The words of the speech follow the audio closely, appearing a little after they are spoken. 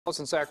Wallace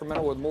in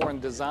Sacramento with more in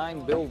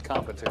design build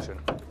competition.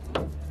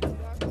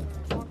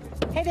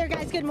 Hey there,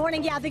 guys. Good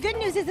morning. Yeah, the good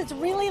news is it's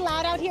really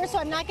loud out here, so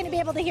I'm not going to be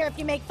able to hear if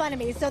you make fun of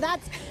me. So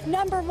that's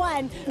number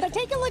one. But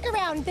take a look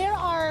around. There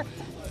are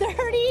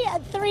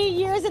 33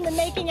 years in the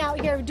making out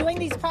here doing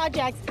these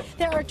projects.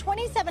 There are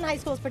 27 high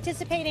schools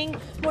participating,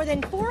 more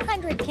than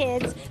 400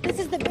 kids. This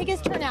is the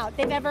biggest turnout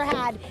they've ever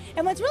had.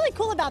 And what's really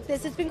cool about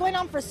this, it's been going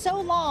on for so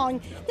long.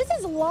 This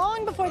is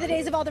long before the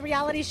days of all the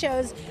reality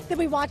shows that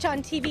we watch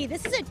on TV.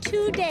 This is a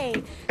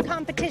 2-day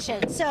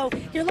competition. So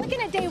you're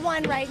looking at day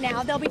one right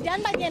now. They'll be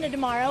done by the end of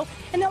tomorrow,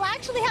 and they'll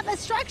actually have a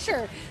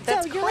structure.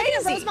 That's so you're looking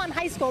at Rosemont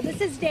High School.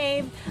 This is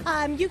Dave.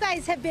 You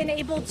guys have been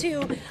able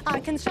to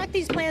construct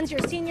these plans.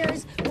 You're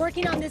seniors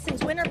working on this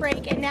since winter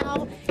break, and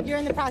now you're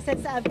in the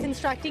process of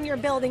constructing your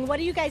building. What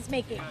are you guys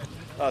making?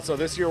 So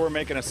this year we're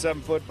making a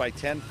 7-foot by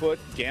 10-foot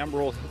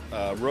gambrel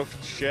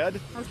roofed shed.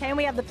 Okay, and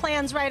we have the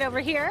plans right over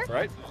here.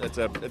 Right, it's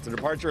a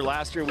departure.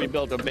 Last year we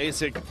built a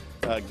basic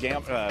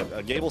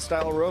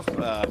gable-style roof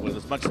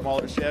with a much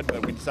smaller shed,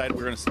 but we decided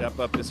we're going to step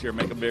up this year,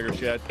 make a bigger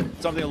shed,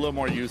 something a little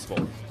more useful.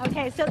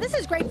 Okay, so this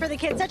is great for the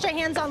kids, such a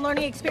hands-on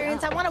learning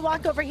experience. I want to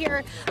walk over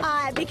here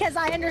because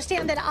I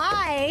understand that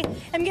I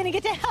am going to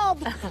get to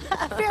help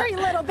a very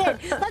little bit.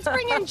 Let's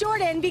bring in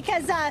Jordan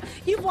because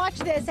you've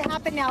watched this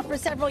happen now for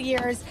several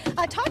years.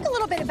 Talk a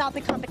little bit about the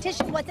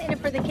competition, what's in it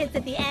for the kids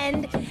at the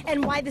end,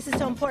 and why this is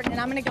so important.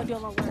 And I'm going to go do a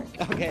little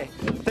work. Okay,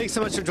 thanks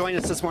so much for joining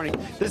us this morning.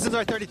 This is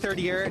our 33rd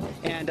year,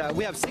 and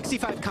we have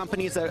 65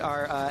 companies that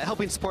are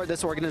helping support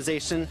this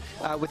organization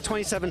with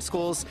 27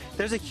 schools.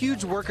 There's a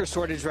huge worker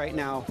shortage right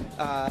now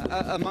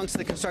amongst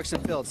the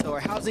construction field. So our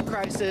housing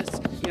crisis,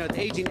 the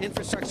aging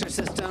infrastructure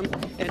system,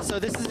 and so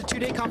this is a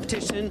 2-day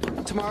competition.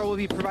 Tomorrow we'll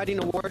be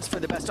providing awards for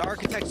the best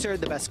architecture,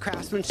 the best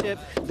craftsmanship,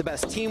 the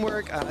best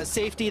teamwork,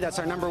 safety. That's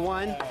our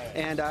 #1,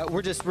 and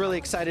we're just really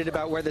excited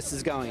about where this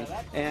is going.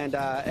 And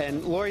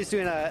Lori's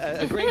doing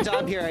a great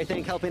job here, I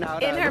think, helping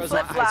out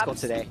Rosemont High School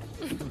today.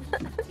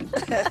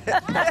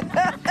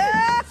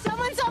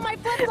 Someone saw my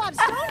flip-flops.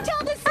 Don't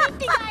tell the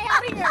safety guy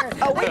out here.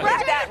 Oh, we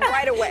read that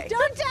right away.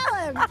 Don't tell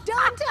him.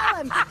 Don't tell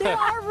him. There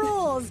are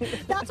rules.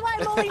 That's why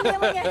I'm only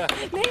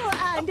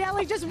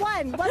nailing just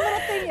one little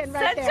thing in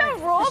right there. Such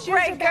a rule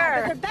breaker.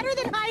 They're better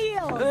than high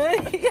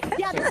heels.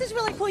 Yeah, this is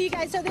really cool, you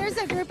guys. So there's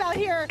a group out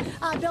here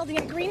building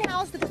a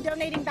greenhouse that they're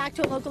donating back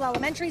to a local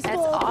elementary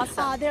school. That's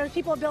awesome. There's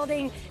people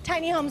building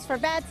tiny homes for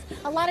vets,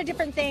 a lot of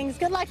different things.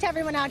 Good luck to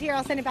everyone out here.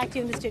 I'll send it back to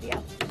you in the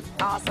studio.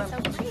 Awesome. So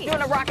doing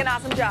a rockin'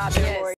 awesome job, Lori.